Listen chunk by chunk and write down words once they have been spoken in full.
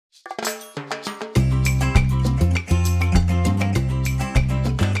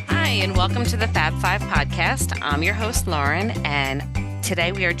Hi, and welcome to the Fab Five podcast. I'm your host, Lauren, and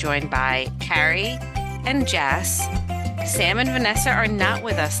today we are joined by Carrie and Jess. Sam and Vanessa are not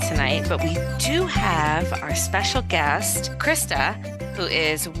with us tonight, but we do have our special guest, Krista, who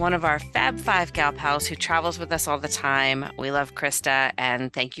is one of our Fab Five gal pals who travels with us all the time. We love Krista,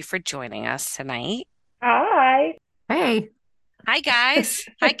 and thank you for joining us tonight. Hi. Hey. Hi, guys.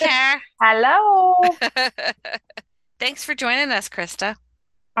 Hi, Care. Hello. Thanks for joining us, Krista.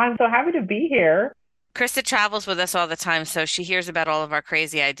 I'm so happy to be here. Krista travels with us all the time, so she hears about all of our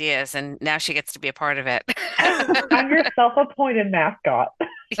crazy ideas, and now she gets to be a part of it. I'm your self-appointed mascot.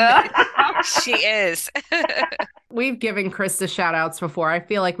 She is. We've given Krista shout outs before. I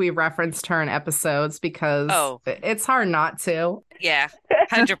feel like we've referenced her in episodes because it's hard not to. Yeah,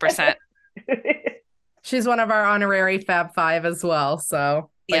 100%. She's one of our honorary Fab Five as well. So,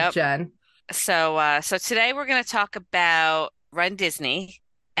 like Jen. So today we're going to talk about Run Disney.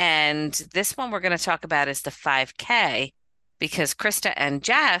 And this one we're going to talk about is the 5K, because Krista and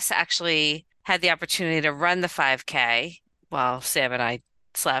Jess actually had the opportunity to run the 5K while Sam and I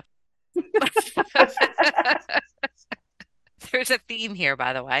slept. There's a theme here,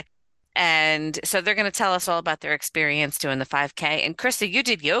 by the way. And so they're going to tell us all about their experience doing the 5K. And Krista, you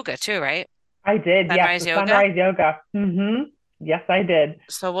did yoga too, right? I did, Sunrise yes. yoga? Sunrise yoga. Mm-hmm. Yes, I did.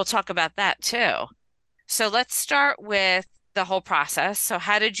 So we'll talk about that too. So let's start with the whole process. So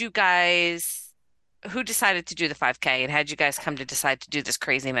who decided to do the 5K, and how did you guys come to decide to do this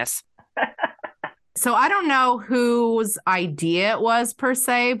craziness? So I don't know whose idea it was per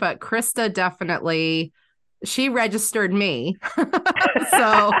se, but Krista definitely, she registered me.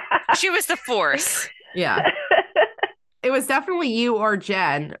 So she was the force. Yeah. It was definitely you or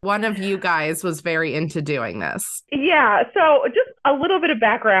Jen. One of you guys was very into doing this. Yeah. So just a little bit of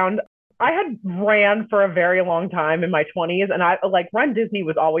background. I had ran for a very long time in my 20s, and I Run Disney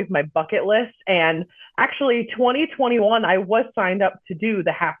was always my bucket list. And actually 2021, I was signed up to do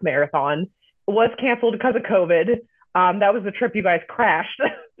the half marathon. It was canceled because of COVID. That was the trip you guys crashed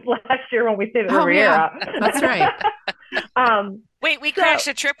last year when we stayed at Riviera. Yeah. That's right. Wait, we crashed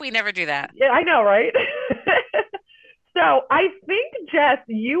a trip? We never do that. Yeah, I know, right? So I think, Jess,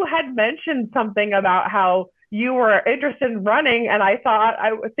 you had mentioned something about how you were interested in running, and I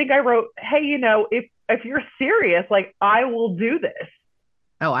think I wrote, hey, if you're serious, I will do this.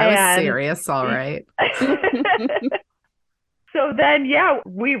 Oh, I was serious. All right. So then,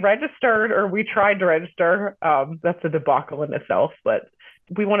 we registered, or we tried to register. That's a debacle in itself, but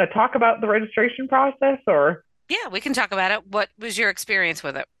we want to talk about the registration process, or? Yeah, we can talk about it. What was your experience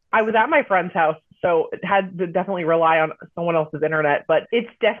with it? I was at my friend's house, so it had to definitely rely on someone else's internet, but it's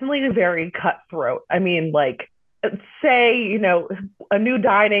definitely very cutthroat. I mean, say, a new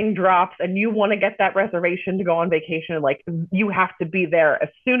dining drops and you want to get that reservation to go on vacation, you have to be there as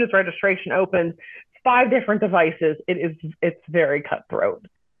soon as registration opens. 5 different devices. It's very cutthroat.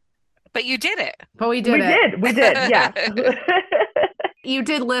 But you did it. But we did it. We did, yeah. You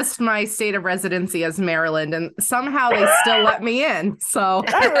did list my state of residency as Maryland, and somehow they still let me in. So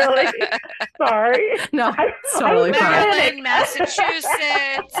I'm really sorry. No, it's totally fine. Maryland,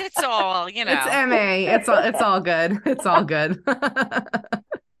 Massachusetts, it's all, It's MA. It's all good. It's all good.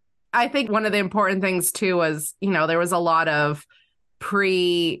 I think one of the important things too was, there was a lot of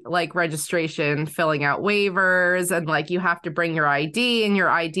registration, filling out waivers, and you have to bring your ID, and your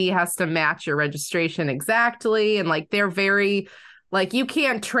ID has to match your registration exactly. And they're very you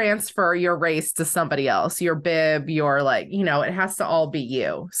can't transfer your race to somebody else, your bib, your it has to all be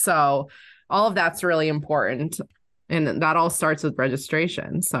you. So all of that's really important. And that all starts with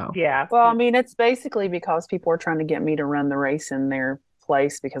registration. So, yeah. Well, I mean, it's basically because people are trying to get me to run the race in their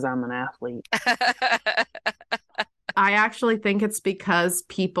place because I'm an athlete. I actually think it's because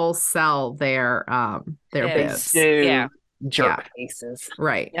people sell their bibs. Yeah. Jerk faces.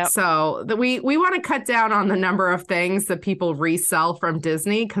 Right. Yep. So we want to cut down on the number of things that people resell from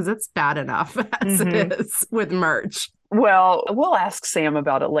Disney, because it's bad enough as it is with merch. Well, we'll ask Sam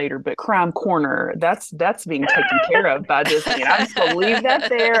about it later, but Crime Corner, that's being taken care of by Disney. And I'm just going to leave that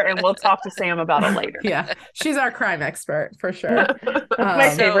there, and we'll talk to Sam about it later. Yeah, she's our crime expert for sure. That's my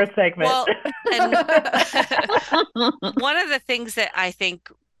favorite segment. Well, and one of the things that I think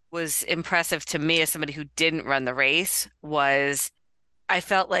was impressive to me as somebody who didn't run the race was I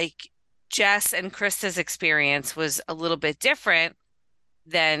felt like Jess and Krista's experience was a little bit different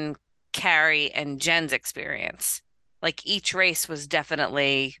than Carrie and Jen's experience. Each race was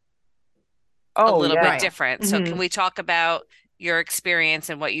definitely a little bit different. So can we talk about your experience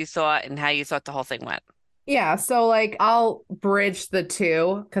and what you thought and how you thought the whole thing went? Yeah, so like I'll bridge the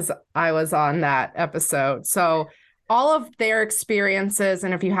two because I was on that episode. So all of their experiences,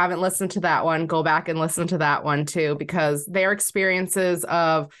 and if you haven't listened to that one, go back and listen to that one too, because their experiences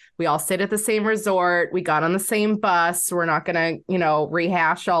of we all stayed at the same resort, we got on the same bus. We're not gonna,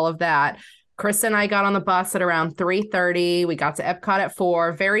 rehash all of that. Krista and I got on the bus at around 3:30. We got to Epcot at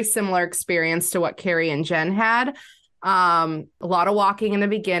 4. Very similar experience to what Carrie and Jen had. A lot of walking in the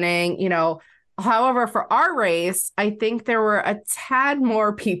beginning, However, for our race, I think there were a tad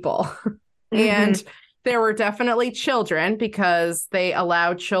more people and there were definitely children because they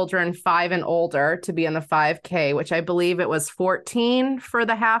allowed children 5 and older to be in the 5K, which I believe it was 14 for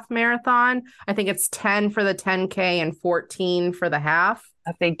the half marathon. I think it's 10 for the 10K and 14 for the half.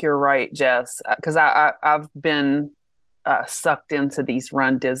 I think you're right, Jess, because I've been sucked into these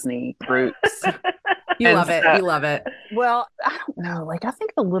Run Disney groups. You love it. You love it. Well, I don't know. Like, I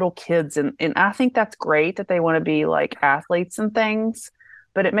think the little kids, and I think that's great that they want to be like athletes and things,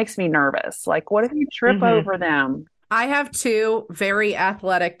 but it makes me nervous. Like, what if you trip over them? I have 2 very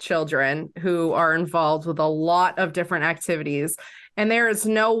athletic children who are involved with a lot of different activities. And there is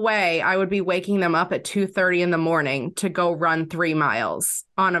no way I would be waking them up at 2:30 in the morning to go run 3 miles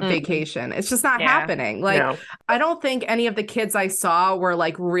on a vacation. It's just not happening. Like, I don't think any of the kids I saw were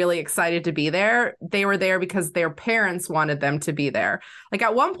like really excited to be there. They were there because their parents wanted them to be there. Like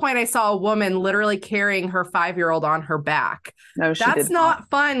at one point I saw a woman literally carrying her 5-year-old on her back. No, that's not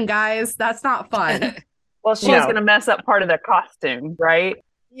fun, guys. That's not fun. Well, she's going to mess up part of the costume, right?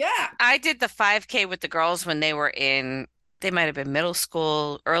 Yeah. I did the 5K with the girls when they were they might have been middle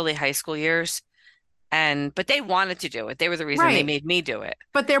school, early high school years. But they wanted to do it. They were the reason they made me do it.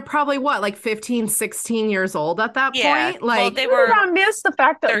 But they're probably like 15, 16 years old at that point? Like, well, they were. I missed the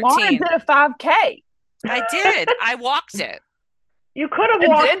fact that 13. Lauren did a 5K. I did. I walked it. You could have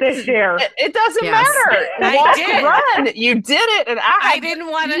walked this year. It doesn't matter. I did. Run. You did it, and I didn't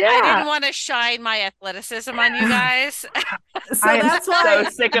want to. I didn't want to shine my athleticism on you guys. That's why I'm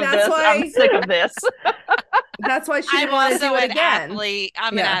so sick of this. I'm sick of this. That's why she didn't want to do it again. Athlete.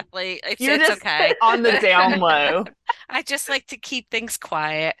 I'm an athlete. It's just okay. On the down low. I just like to keep things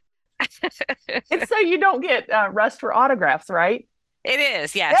quiet. It's so you don't get rushed for autographs, right? It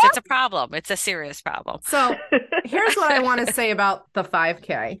is. Yes, it's a problem. It's a serious problem. So here's what I want to say about the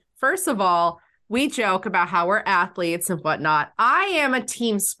 5K. First of all, we joke about how we're athletes and whatnot. I am a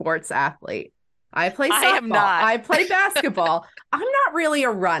team sports athlete. I play softball. I am not. I play basketball. I'm not really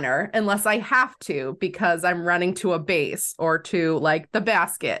a runner unless I have to because I'm running to a base or to like the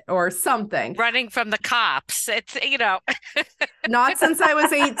basket or something. Running from the cops. It's, Not since I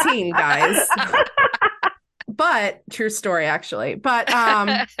was 18, guys. But true story, actually. But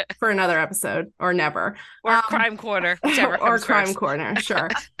for another episode or never. Or Crime Corner. Whichever or Crime first. Corner, sure.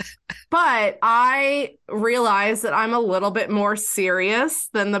 But I realize that I'm a little bit more serious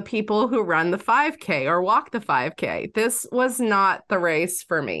than the people who run the 5K or walk the 5K. This was not the race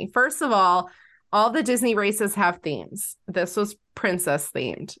for me. First of all the Disney races have themes. This was princess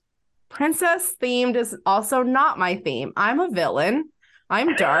themed. Princess themed is also not my theme. I'm a villain.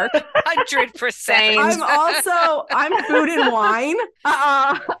 I'm dark. 100%. I'm food and wine.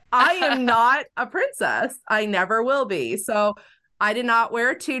 I am not a princess. I never will be. So I did not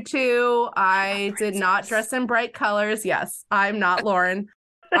wear a tutu. I did not dress in bright colors. Yes, I'm not Lauren.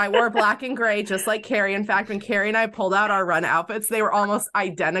 I wore black and gray, just like Carrie. In fact, when Carrie and I pulled out our run outfits, they were almost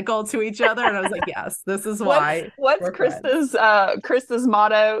identical to each other. And I was like, yes, this is why. What's Krista's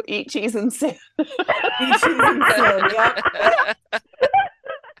motto? Eat cheese and sin. Eat cheese and sin. Yep.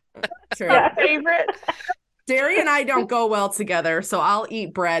 True. My favorite. Dairy and I don't go well together, so I'll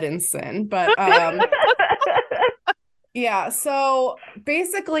eat bread and sin. But yeah, so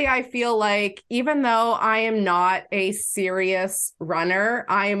basically I feel like even though I am not a serious runner,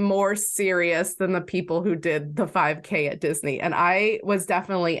 I am more serious than the people who did the 5K at Disney. And I was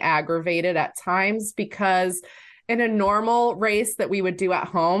definitely aggravated at times because in a normal race that we would do at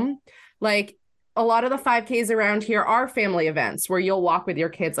home, like a lot of the 5Ks around here are family events where you'll walk with your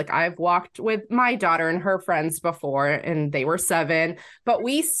kids. Like I've walked with my daughter and her friends before, and they were 7, but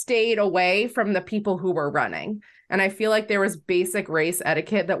we stayed away from the people who were running. And I feel like there was basic race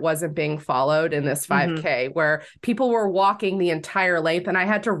etiquette that wasn't being followed in this 5K, where people were walking the entire length and I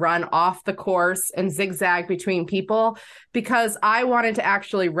had to run off the course and zigzag between people because I wanted to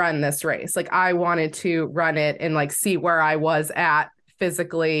actually run this race. Like I wanted to run it and like see where I was at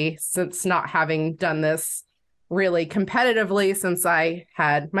physically, since not having done this really competitively since I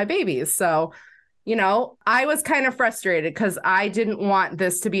had my babies. So, I was kind of frustrated because I didn't want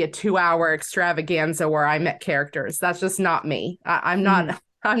this to be a 2-hour extravaganza where I met characters. That's just not me. I'm not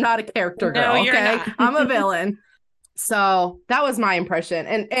I'm not a character No, girl. you're Okay. not. I'm a villain. So that was my impression.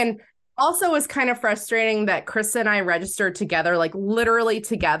 And also it was kind of frustrating that Krista and I registered together, like literally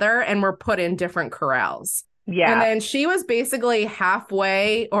together, and were put in different corrals. Yeah. And then she was basically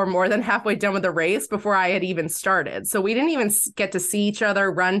halfway or more than halfway done with the race before I had even started. So we didn't even get to see each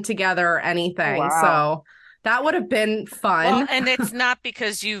other, run together, or anything. Wow. So that would have been fun. Well, and it's not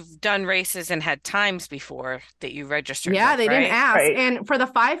because you've done races and had times before that you registered. Yeah, with, they didn't right? ask. Right. And for the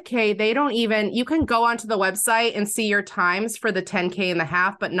 5K, they don't even, you can go onto the website and see your times for the 10K and the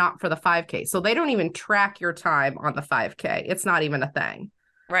half, but not for the 5K. So they don't even track your time on the 5K. It's not even a thing.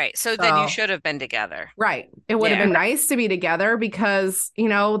 Right. So then you should have been together. Right. It would have Yeah. been nice to be together because, you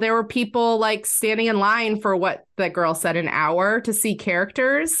know, there were people like standing in line for what that girl said, an hour to see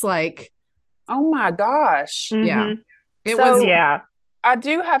characters. Like, Oh my gosh. yeah, Mhm. it So- was. Yeah. I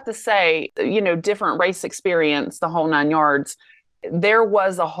do have to say, different race experience, the whole 9 yards. There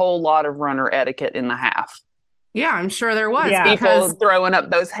was a whole lot of runner etiquette in the half. Yeah, I'm sure there was Yeah. because People throwing up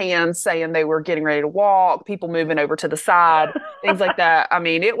those hands saying they were getting ready to walk, people moving over to the side, things like that. I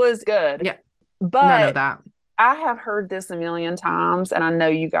mean, it was good. Yeah. But none of that. I have heard this a million times, and I know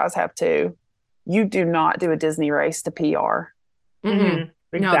you guys have too. You do not do a Disney race to PR. Mm-mm. Mhm.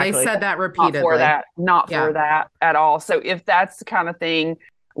 No, they Exactly. said that Not repeatedly. for that. Not Yeah. for that at all. So if that's the kind of thing,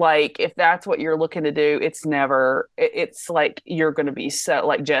 like if that's what you're looking to do, it's never, it's like you're going to be so,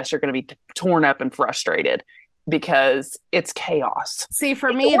 like Jess, you're going to be torn up and frustrated because it's chaos. See, for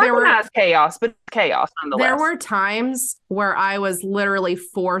It's me, there were organized chaos, but chaos nonetheless. there were times where I was literally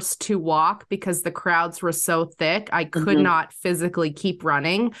forced to walk because the crowds were so thick. I could Mhm. not physically keep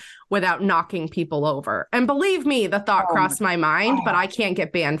running without knocking people over. And believe me, the thought Oh crossed my mind, but I gosh. can't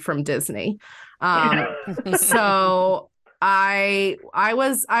get banned from Disney. So I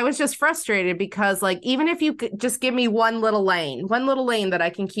was just frustrated because like even if you could just give me one little lane that I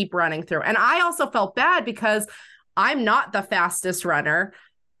can keep running through. And I also felt bad because I'm not the fastest runner.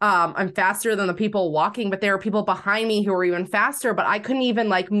 I'm faster than the people walking, but there were people behind me who were even faster, but I couldn't even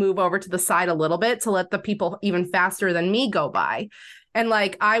like move over to the side a little bit to let the people even faster than me go by. And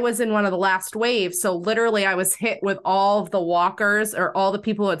like I was in one of the last waves. So literally I was hit with all of the walkers or all the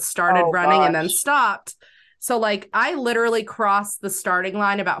people who had started Oh, running and then gosh. stopped. So like I literally crossed the starting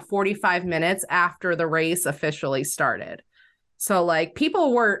line about 45 minutes after the race officially started. So like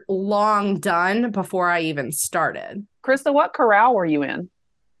people were long done before I even started. Krista, what corral were you in?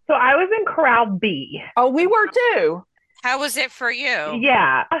 So I was in Corral B. Oh, we were too. How was it for you?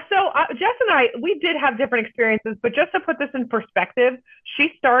 Yeah. So Jess and I, we did have different experiences, but just to put this in perspective,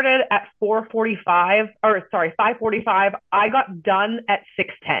 she started at 5:45. I got done at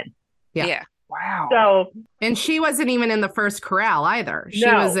 6:10. Yeah. Yeah. Wow. So And she wasn't even in the first corral either. She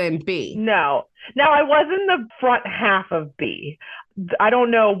No. was in B. no. Now I was in the front half of B. I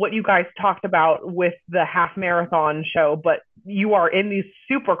don't know what you guys talked about with the half marathon show, but you are in these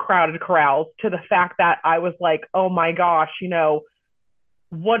super crowded corrals to the fact that I was like, oh my gosh,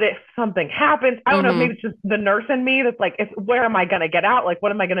 what if something happens? I don't know, Mhm. maybe it's just the nurse in me that's like, where am I going to get out? Like,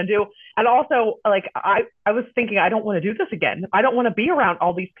 what am I going to do? And also, like, I was thinking, I don't want to do this again. I don't want to be around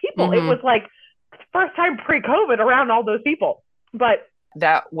all these people. Mhm. It was like first time pre-COVID around all those people. But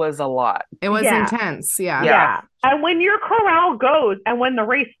That was a lot. It was Yeah. intense. Yeah. yeah. And when your corral goes and when the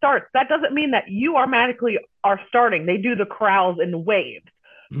race starts, that doesn't mean that you automatically are starting. They do the corrals in waves.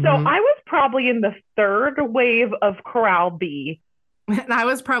 So Mhm. I was probably in the third wave of Corral B. And I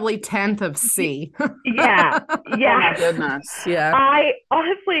was probably 10th of C. Yeah. Oh my Yeah. goodness. Yeah. I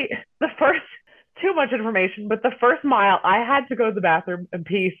honestly, too much information, but the first mile, I had to go to the bathroom and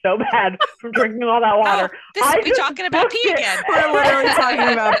pee so bad from drinking all that water. We just talking about booked pee it. again. We're literally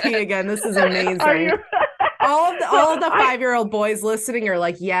talking about pee again. This is amazing. Are you? All of the I- 5-year-old boys listening are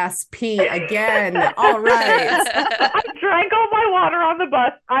like, yes, pee again. All right. I drank all my water on the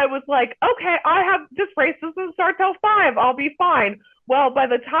bus. I was like, okay, this race doesn't start till 5. I'll be fine. Well, by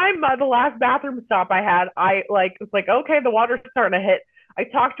the time the last bathroom stop I had, I was like, okay, the water's starting to hit. I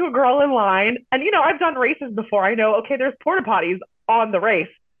talked to a girl in line, and I've done races before. I know, okay, there's porta potties on the race.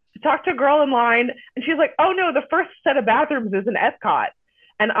 I talked to a girl in line, and she's like, oh no, the first set of bathrooms is in Epcot.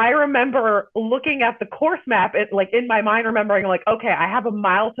 And I remember looking at the course map, in my mind, remembering like, okay, I have a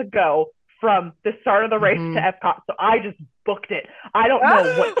mile to go from the start of the race Mhm. to Epcot. So I just booked it. I don't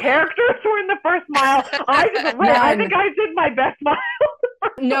know what characters were in the first mile. I just ran. I think I did my best mile.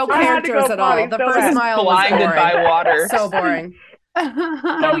 No I had to characters go at all. potty The so first bad. mile was Blinded boring. by water. So boring.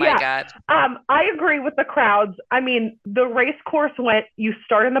 Oh my yeah. God. I agree with the crowds. I mean, the race course you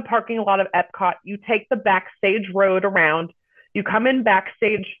start in the parking lot of Epcot, you take the backstage road around, you come in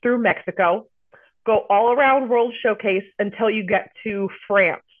backstage through Mexico, go all around World Showcase until you get to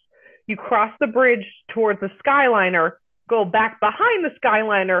France. You cross the bridge towards the Skyliner, go back behind the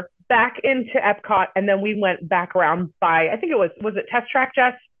Skyliner, back into Epcot, and then we went back around by, I think it was it Test Track,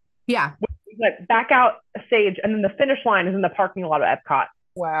 Jess? Yeah. We went back out stage, and then the finish line is in the parking lot of Epcot.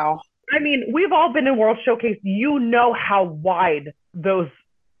 Wow. I mean, we've all been in World Showcase. You know how wide those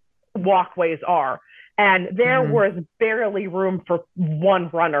walkways are. And there was barely room for one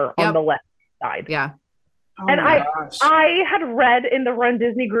runner on the left side. Yeah. Oh and gosh. I had read in the Run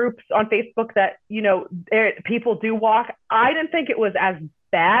Disney groups on Facebook that, you know, people do walk. I didn't think it was as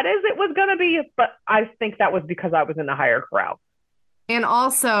bad as it was going to be, but I think that was because I was in a higher crowd. And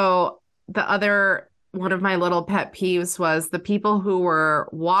also, the other one of my little pet peeves was the people who were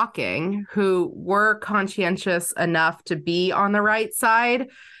walking, who were conscientious enough to be on the right side.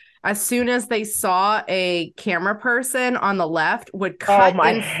 As soon as they saw a camera person on the left, would cut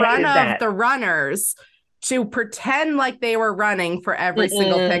in front of the runners to pretend like they were running for every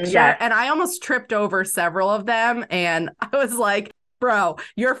single picture. Yes. And I almost tripped over several of them. And I was like, bro,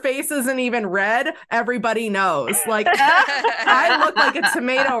 your face isn't even red. Everybody knows. Like, I look like a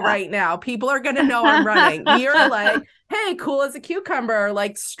tomato right now. People are going to know I'm running. You're like, hey, cool as a cucumber,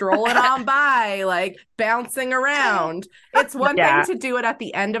 like strolling on by, like bouncing around. It's one thing to do it at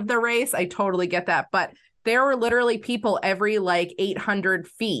the end of the race. I totally get that. But there were literally people every like 800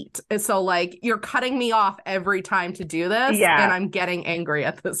 feet. So like, you're cutting me off every time to do this. Yeah. And I'm getting angry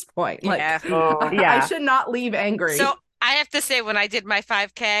at this point. Like, I should not leave angry. So I have to say, when I did my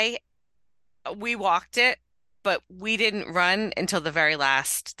 5K, we walked it, but we didn't run until the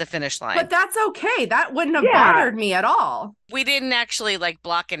finish line. But that's okay. That wouldn't have bothered me at all. We didn't actually like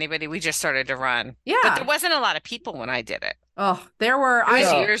block anybody. We just started to run. Yeah. But there wasn't a lot of people when I did it. Oh, there were. It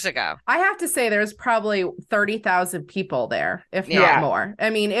was years ago. I have to say, there's probably 30,000 people there, if not more.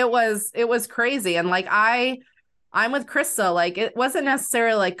 I mean, it was crazy. And like, I'm with Krista. Like, it wasn't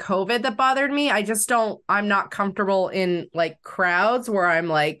necessarily like COVID that bothered me. I'm not comfortable in like crowds where I'm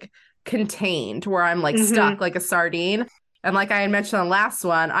like contained, where I'm like stuck like a sardine. And like I had mentioned on the last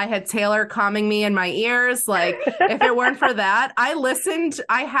one, I had Taylor calming me in my ears. Like, if it weren't for that, I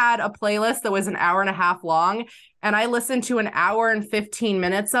had a playlist that was an hour and a half long, and I listened to an hour and 15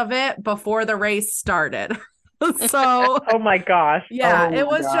 minutes of it before the race started. So oh my gosh. Yeah, it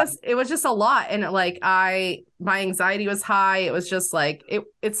was just a lot. And like my anxiety was high. It was just like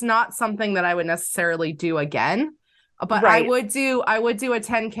it's not something that I would necessarily do again. But I would do a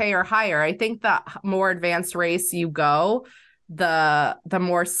 10K or higher. I think the more advanced race you go, the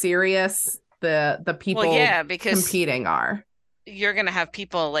more serious the people because competing are. You're going to have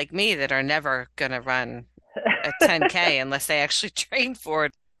people like me that are never going to run a 10K unless they actually train for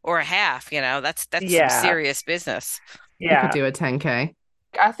it, or a half. You know, that's some serious business. Yeah, you could do a 10K.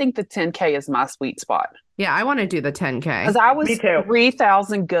 I think the 10K is my sweet spot. Yeah, I want to do the 10K because I was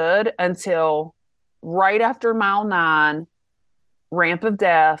 3,000 good until right after mile 9, ramp of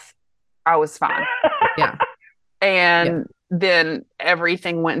death. I was fine. And then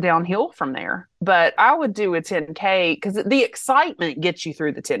everything went downhill from there. But I would do a 10K because the excitement gets you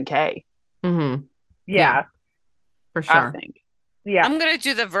through the 10K. Mm-hmm. Yeah, for sure. I think. Yeah, I'm gonna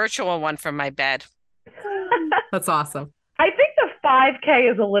do the virtual one from my bed. That's awesome. I think the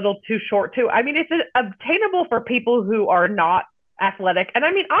 5K is a little too short too. I mean, it's obtainable for people who are not athletic, and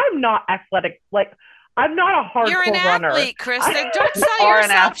I mean, I'm not athletic. Like, I'm not a hardcore runner. You're an athlete, Krista. Don't sell are yourself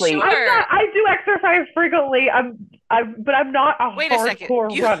an athlete. short. I do exercise frequently. But I'm not a Wait a second.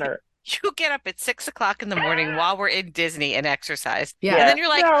 hardcore runner. You get up at 6 o'clock in the morning while we're in Disney and exercise. Yeah. And then you're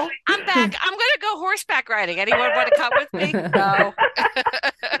like, No. I'm back. I'm going to go horseback riding. Anyone want to come with me? No.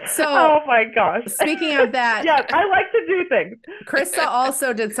 So, oh my gosh. Speaking of that, yeah, I like to do things. Krista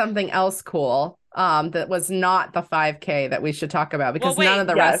also did something else cool that was not the 5K that we should talk about, because none of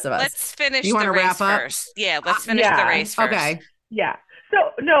the rest of us. Let's finish you the race wrap up? first. Yeah, let's finish the race first. Okay. Yeah. So,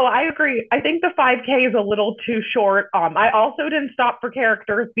 no, I agree. I think the 5K is a little too short. I also didn't stop for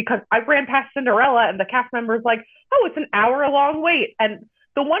characters because I ran past Cinderella and the cast member's like, oh, it's an hour-long wait. And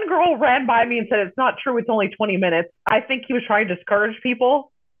the one girl ran by me and said, it's not true. It's only 20 minutes. I think he was trying to discourage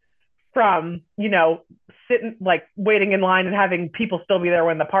people from, sitting, like, waiting in line and having people still be there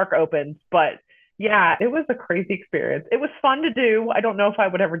when the park opens. But, yeah, it was a crazy experience. It was fun to do. I don't know if I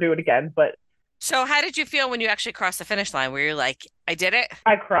would ever do it again, but. So how did you feel when you actually crossed the finish line? Where you're like, I did it?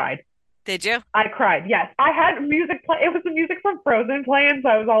 I cried. Did you? I cried, yes. I had music play. It was the music from Frozen playing, so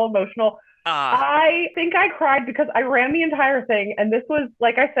I was all emotional. I think I cried because I ran the entire thing. And this was,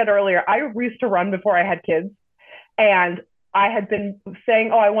 like I said earlier, I used to run before I had kids. And I had been saying,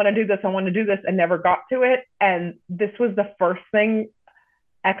 oh, I want to do this, and never got to it. And this was the first thing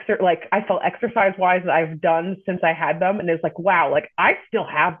like I felt exercise wise that I've done since I had them. And it's like, wow, like I still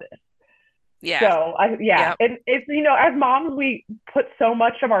have this. Yeah. So Yep. and it's, as moms, we put so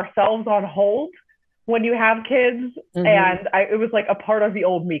much of ourselves on hold when you have kids. And it was like a part of the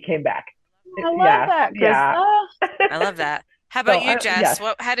old me came back. I love that, Krista. I love that. How about you, Jess?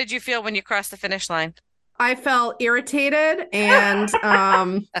 Yes. How did you feel when you crossed the finish line? I felt irritated and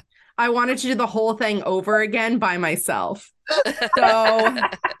I wanted to do the whole thing over again by myself. So,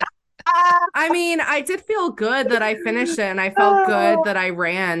 I mean, I did feel good that I finished it and I felt good that I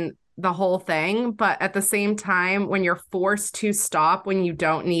ran the whole thing. But at the same time, when you're forced to stop when you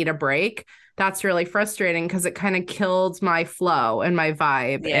don't need a break, that's really frustrating because it kind of killed my flow and my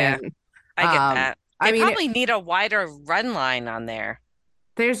vibe. Yeah, and I get that. They mean, probably need a wider run line on there.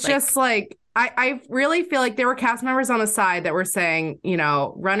 There's just like, I really feel like there were cast members on the side that were saying,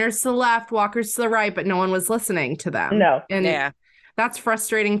 runners to the left, walkers to the right, but no one was listening to them. No. And that's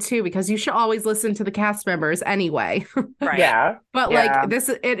frustrating too, because you should always listen to the cast members anyway. Right. Yeah. But like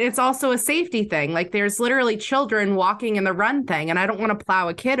it's also a safety thing. Like there's literally children walking in the run thing, and I don't want to plow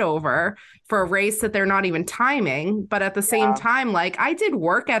a kid over for a race that they're not even timing. But at the same time, like I did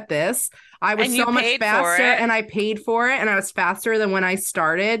work at this. I was so much faster and I paid for it, and I was faster than when I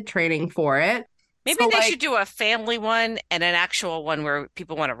started training for it. Maybe they should do a family one and an actual one where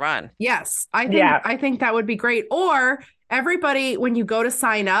people want to run. Yes, I think that would be great. Or everybody, when you go to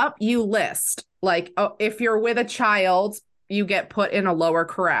sign up, you list like, if you're with a child, you get put in a lower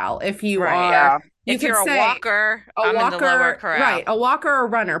corral. If you are, if you're a walker, I'm in the lower corral. Right, a walker or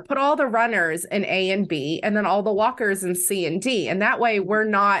runner. Put all the runners in A and B, and then all the walkers in C and D. And that way, we're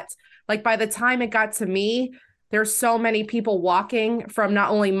not like, by the time it got to me, there's so many people walking from not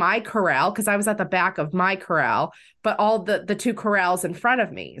only my corral, because I was at the back of my corral, but all the two corrals in front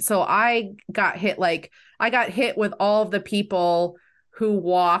of me. So I got hit with all of the people who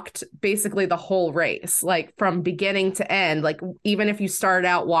walked basically the whole race, like from beginning to end. Like even if you started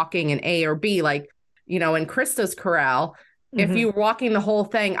out walking in A or B, like, in Krista's corral, if you're walking the whole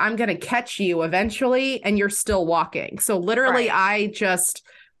thing, I'm going to catch you eventually and you're still walking. So literally I just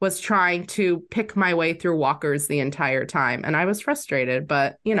was trying to pick my way through walkers the entire time. And I was frustrated,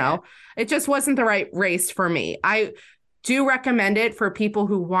 but it just wasn't the right race for me. I do recommend it for people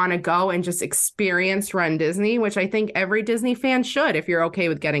who want to go and just experience Run Disney, which I think every Disney fan should, if you're okay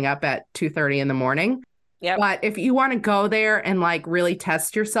with getting up at 2:30 in the morning. Yep. But if you want to go there and like really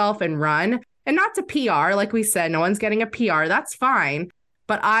test yourself and run, and not to PR, like we said, no one's getting a PR, that's fine.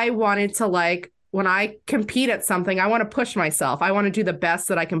 But I wanted to, like, when I compete at something, I want to push myself. I want to do the best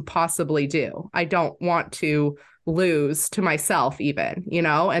that I can possibly do. I don't want to lose to myself even,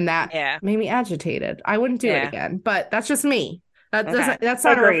 and that made me agitated. I wouldn't do it again, but that's just me. That's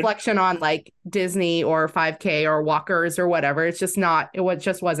not a reflection on like Disney or 5K or walkers or whatever. It's just not,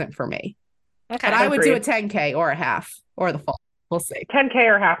 just wasn't for me. Okay. But I would do a 10K or a half or the full. We'll see. 10K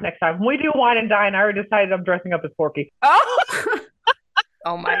or half next time. When we do wine and dine, I already decided I'm dressing up as Porky.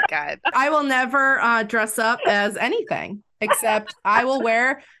 Oh my God. I will never dress up as anything, except I will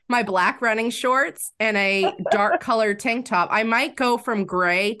wear my black running shorts and a dark colored tank top. I might go from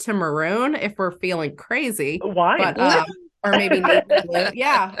gray to maroon if we're feeling crazy. Wine. But, or maybe navy blue.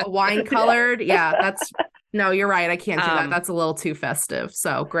 Yeah, a wine colored. Yeah, no, you're right. I can't do that. That's a little too festive.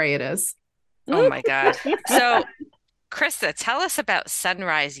 So gray it is. Oh my God. So Krista, tell us about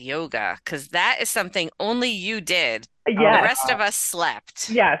sunrise yoga, because that is something only you did. Yes. The rest of us slept.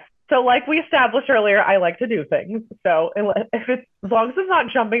 Yes. So like we established earlier, I like to do things. So as long as it's not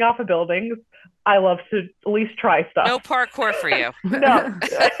jumping off of buildings, I love to at least try stuff. No parkour for you. No.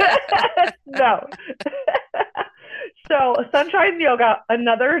 No. So sunshine yoga,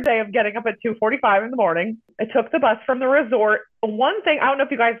 another day of getting up at 2:45 in the morning. I took the bus from the resort. One thing, I don't know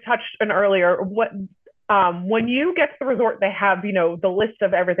if you guys touched on earlier, when you get to the resort, they have, the list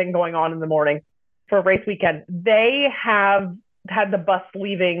of everything going on in the morning for race weekend. They have had the bus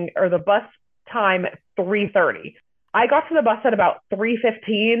leaving, or the bus time, at 3:30. I got to the bus at about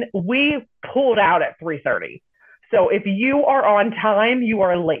 3:15. We pulled out at 3:30. So if you are on time, you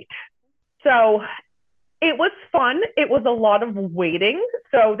are late. So it was fun. It was a lot of waiting.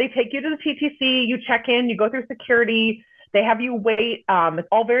 So they take you to the TTC, you check in, you go through security. They have you wait. It's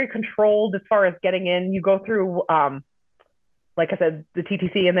all very controlled as far as getting in. You go through, like I said, the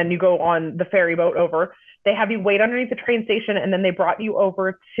TTC, and then you go on the ferry boat over. They have you wait underneath the train station, and then they brought you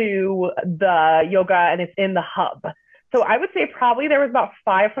over to the yoga, and it's in the hub. So I would say probably there was about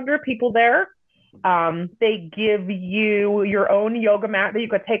 500 people there. They give you your own yoga mat that you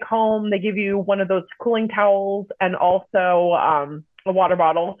could take home. They give you one of those cooling towels and also a water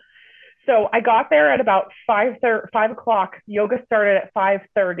bottle. So I got there at about 5 o'clock. Yoga started at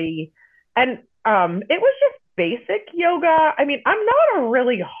 5:30, and it was just basic yoga. I mean, I'm not a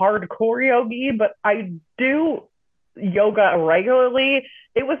really hardcore yogi, but I do yoga regularly.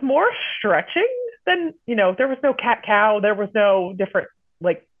 It was more stretching than, there was no cat cow. There was no different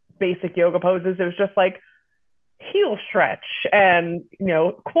like basic yoga poses. It was just like heel stretch and,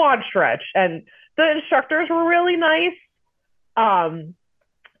 quad stretch. And the instructors were really nice.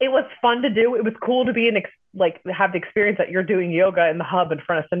 It was fun to do. It was cool to be have the experience that you're doing yoga in the hub in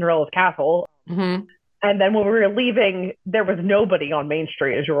front of Cinderella's castle. Mm-hmm. And then when we were leaving, there was nobody on Main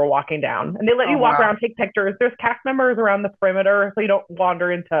Street as you were walking down. And they let you walk around, take pictures. There's cast members around the perimeter, so you don't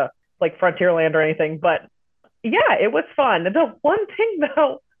wander into like Frontierland or anything. But yeah, it was fun. The one thing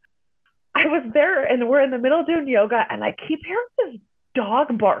though, I was there and we're in the middle doing yoga and I keep hearing this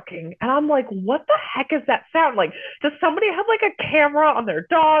dog barking. And I'm like, what the heck is that sound? Like, does somebody have like a camera on their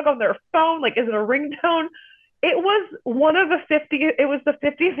dog, on their phone? Like, is it a ringtone? It was it was the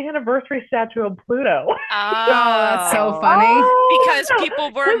 50th anniversary statue of Pluto. Oh, that's so funny. Because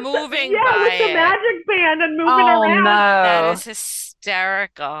people were moving by with the magic band and moving around. No. That is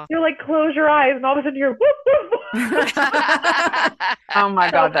hysterical. You're like, close your eyes, and all of a sudden you're whoop, whoop, whoop. Oh my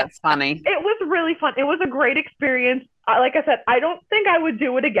God, that's funny. It was really fun. It was a great experience. Like I said, I don't think I would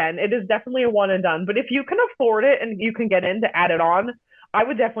do it again. It is definitely a one and done. But if you can afford it and you can get in to add it on, I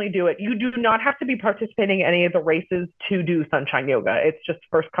would definitely do it. You do not have to be participating in any of the races to do sunshine yoga. It's just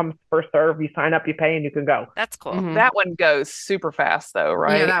first come, first serve. You sign up, you pay, and you can go. That's cool. Mm-hmm. That one goes super fast though,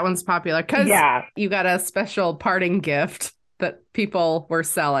 right? Yeah, that one's popular because you got a special parting gift that people were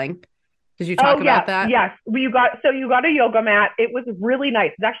selling. Did you talk about that? Yes. You got a yoga mat. It was really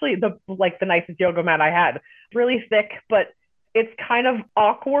nice. It's actually the nicest yoga mat I had. It's really thick, but it's kind of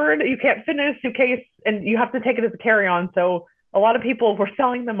awkward. You can't fit in a suitcase and you have to take it as a carry-on. So a lot of people were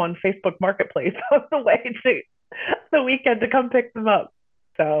selling them on Facebook Marketplace on the way to the weekend to come pick them up.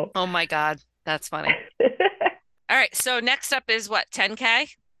 So. Oh my God, that's funny. All right, so next up is what,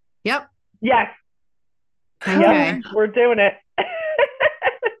 10K? Yep. Yes. Okay. Yep, we're doing it.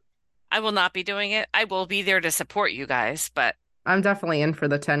 I will not be doing it. I will be there to support you guys, but I'm definitely in for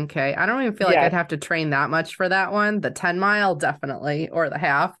the 10K. I don't even feel like I'd have to train that much for that one. The 10 mile, definitely, or the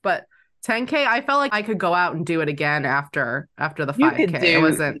half, but 10K, I felt like I could go out and do it again after the 5K. You could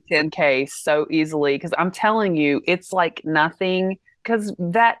do 10K so easily because I'm telling you, it's like nothing because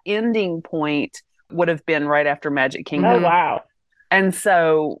that ending point would have been right after Magic Kingdom. Oh, wow. And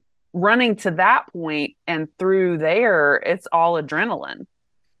so running to that point and through there, it's all adrenaline.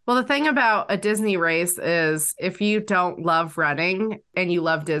 Well, the thing about a Disney race is if you don't love running and you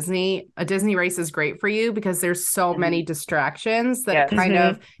love Disney, a Disney race is great for you because there's so many distractions that kind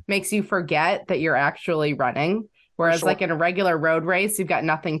of makes you forget that you're actually running. Whereas like in a regular road race, you've got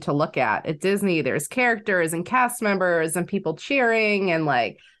nothing to look at. At Disney, there's characters and cast members and people cheering and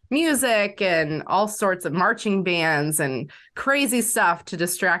like music and all sorts of marching bands and crazy stuff to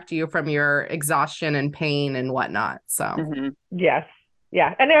distract you from your exhaustion and pain and whatnot. So yes.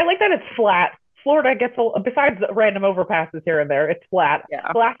 Yeah, and I like that it's flat. Florida gets, besides the random overpasses here and there, it's flat.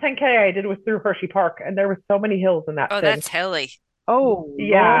 Yeah. The last 10K I did was through Hershey Park, and there was so many hills in that thing. That's hilly. Oh,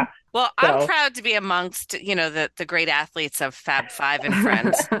 yeah. Well, I'm proud to be amongst, the great athletes of Fab Five and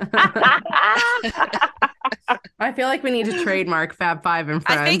Friends. I feel like we need to trademark Fab Five and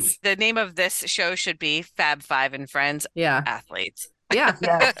Friends. I think the name of this show should be Fab Five and Friends Athletes. Yeah.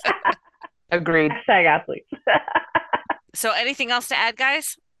 Agreed. Hashtag athletes. So anything else to add,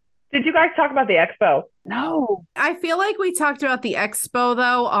 guys? Did you guys talk about the expo? No. I feel like we talked about the expo,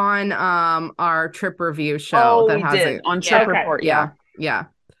 though, on our trip review show. We did. On Trip Report, Yeah.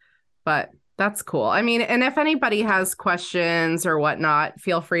 But that's cool. I mean, and if anybody has questions or whatnot,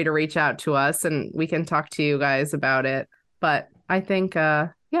 feel free to reach out to us and we can talk to you guys about it. But I think,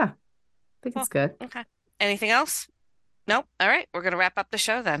 it's good. Okay. Anything else? Nope. All right. We're going to wrap up the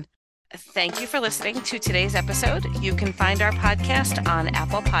show then. Thank you for listening to today's episode. You can find our podcast on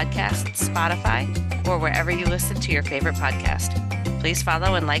Apple Podcasts, Spotify, or wherever you listen to your favorite podcast. Please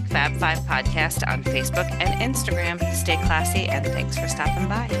follow and like Fab Five Podcast on Facebook and Instagram. Stay classy, and thanks for stopping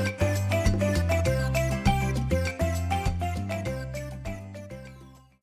by.